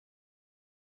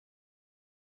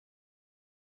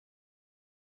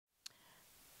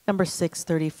Number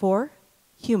 634,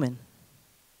 human.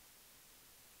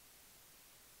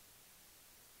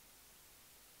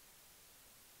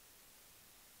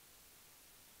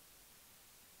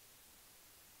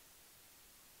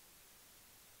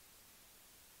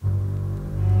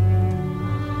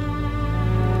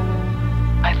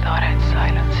 I thought I'd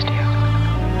silenced you,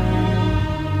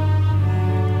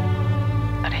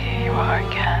 but here you are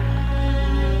again,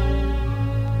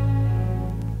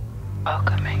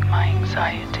 welcoming my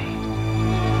anxiety.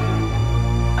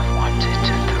 I've wanted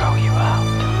to throw you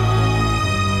out.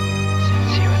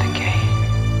 Since you were the gate,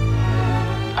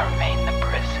 I remain the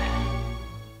prison.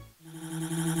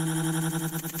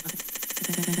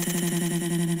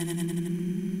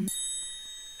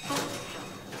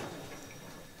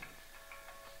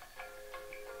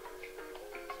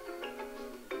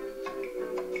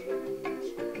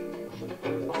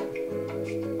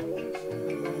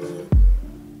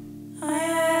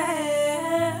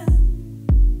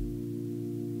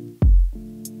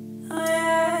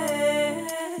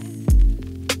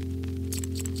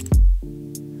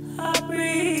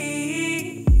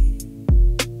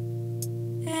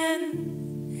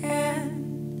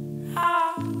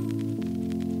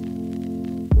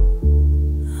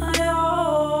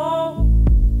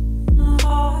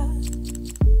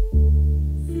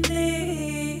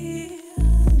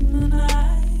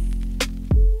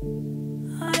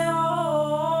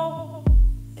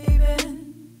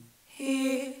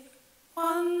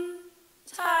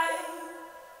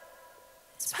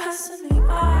 Passing me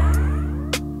by,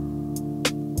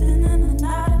 and in the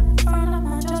night in front of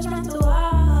my judgmental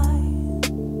eye,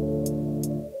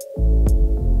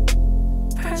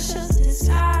 precious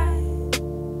disguise,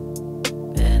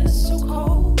 been so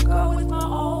cold, go with my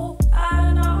own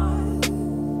and I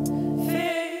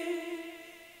fear.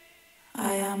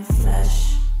 I am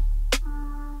flesh,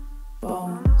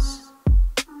 bones,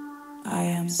 I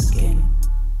am skin,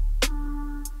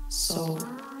 soul.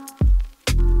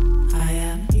 I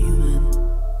am human,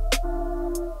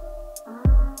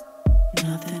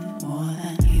 nothing more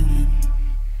than human.